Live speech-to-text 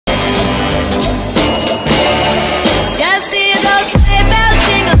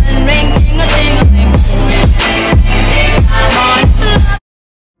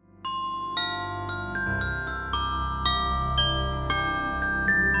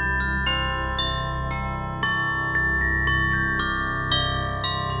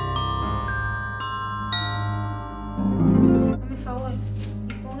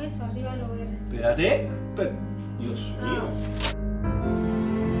Espérate. Pero, Dios mío.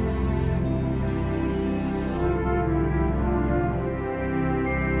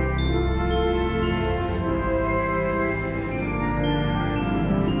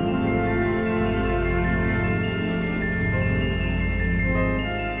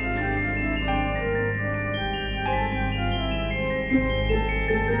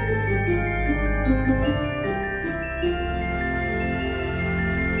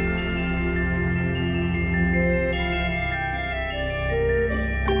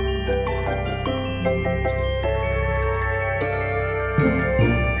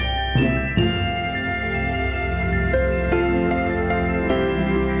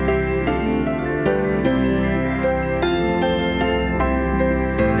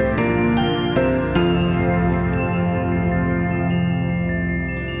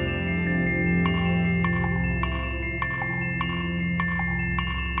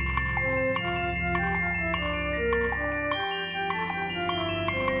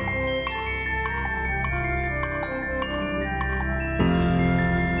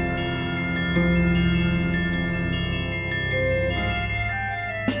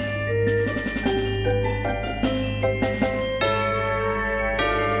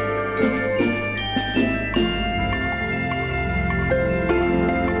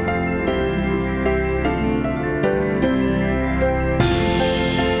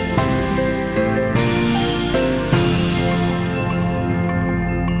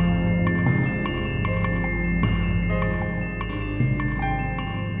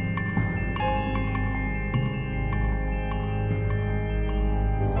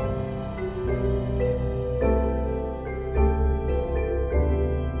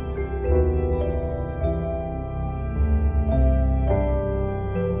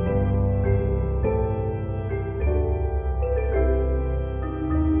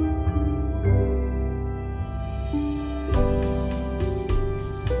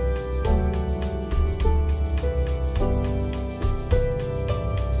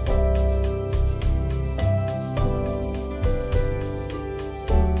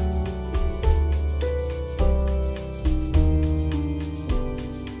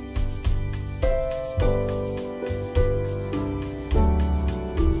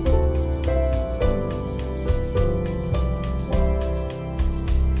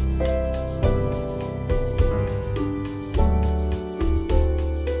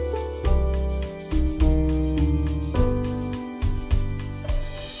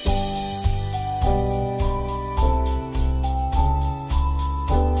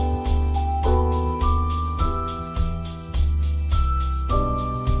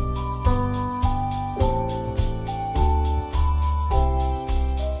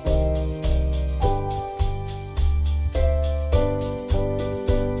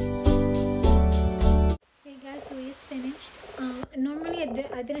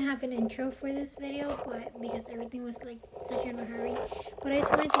 I didn't have an intro for this video, but because everything was like such in a hurry, but I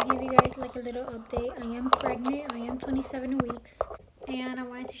just wanted to give you guys like a little update. I am pregnant. I am 27 weeks, and I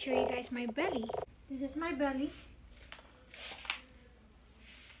wanted to show you guys my belly. This is my belly.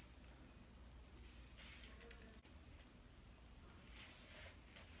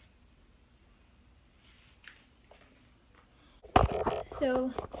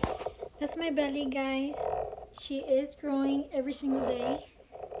 So that's my belly, guys. She is growing every single day.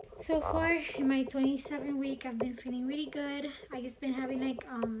 So far in my 27 week, I've been feeling really good. I just been having like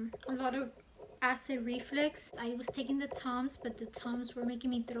a lot of acid reflux. I was taking the Tums, but the Tums were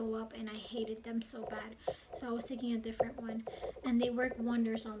making me throw up and I hated them so bad. So I was taking a different one and they work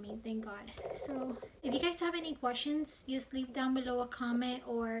wonders on me, thank God. So if you guys have any questions, just leave down below a comment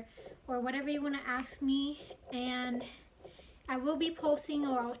or whatever you want to ask me, and I will be posting,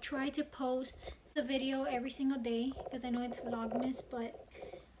 or I'll try to post the video every single day because I know it's Vlogmas, but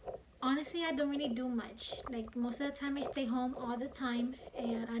honestly I don't really do much. Like most of the time I stay home all the time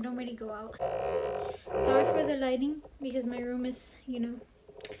and I don't really go out. Sorry for the lighting because my room is, you know,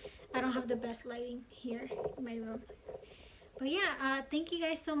 I don't have the best lighting here in my room. But yeah, thank you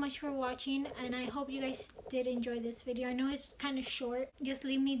guys so much for watching, and I hope you guys did enjoy this video. I know it's kind of short. Just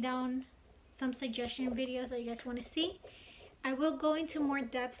leave me down some suggestion videos that you guys want to see. I will go into more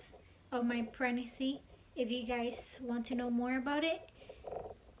depth of my pregnancy if you guys want to know more about it.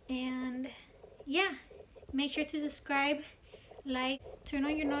 And yeah, make sure to subscribe, like, turn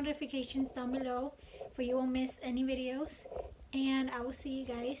on your notifications down below for you won't miss any videos, and I will see you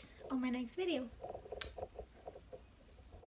guys on my next video.